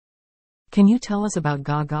Can you tell us about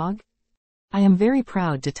Gogog? I am very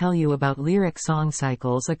proud to tell you about lyric song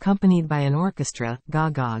cycles accompanied by an orchestra,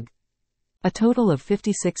 Gogog. A total of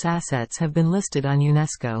 56 assets have been listed on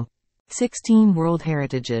UNESCO. 16 World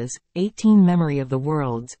Heritages, 18 Memory of the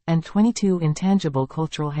Worlds, and 22 Intangible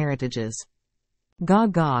Cultural Heritages.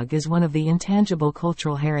 Gogog is one of the intangible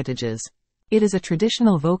cultural heritages. It is a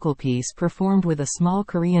traditional vocal piece performed with a small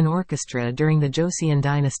Korean orchestra during the Joseon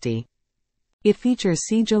dynasty. It features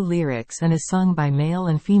Sejong lyrics and is sung by male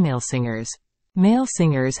and female singers. Male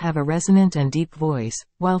singers have a resonant and deep voice,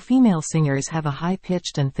 while female singers have a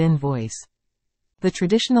high-pitched and thin voice. The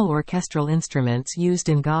traditional orchestral instruments used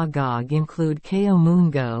in Gogog include Keo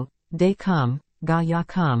Moongo, Dae Kum, Ga Ya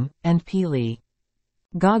Kum, and Pili.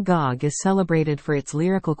 Gogog is celebrated for its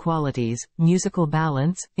lyrical qualities, musical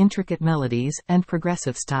balance, intricate melodies, and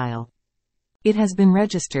progressive style. It has been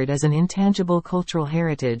registered as an intangible cultural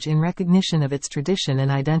heritage in recognition of its tradition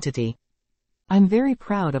and identity. I'm very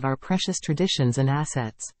proud of our precious traditions and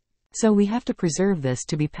assets. So we have to preserve this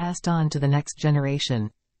to be passed on to the next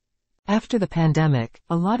generation. After the pandemic,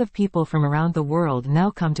 a lot of people from around the world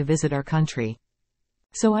now come to visit our country.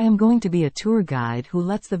 So I am going to be a tour guide who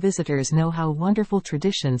lets the visitors know how wonderful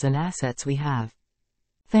traditions and assets we have.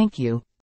 Thank you.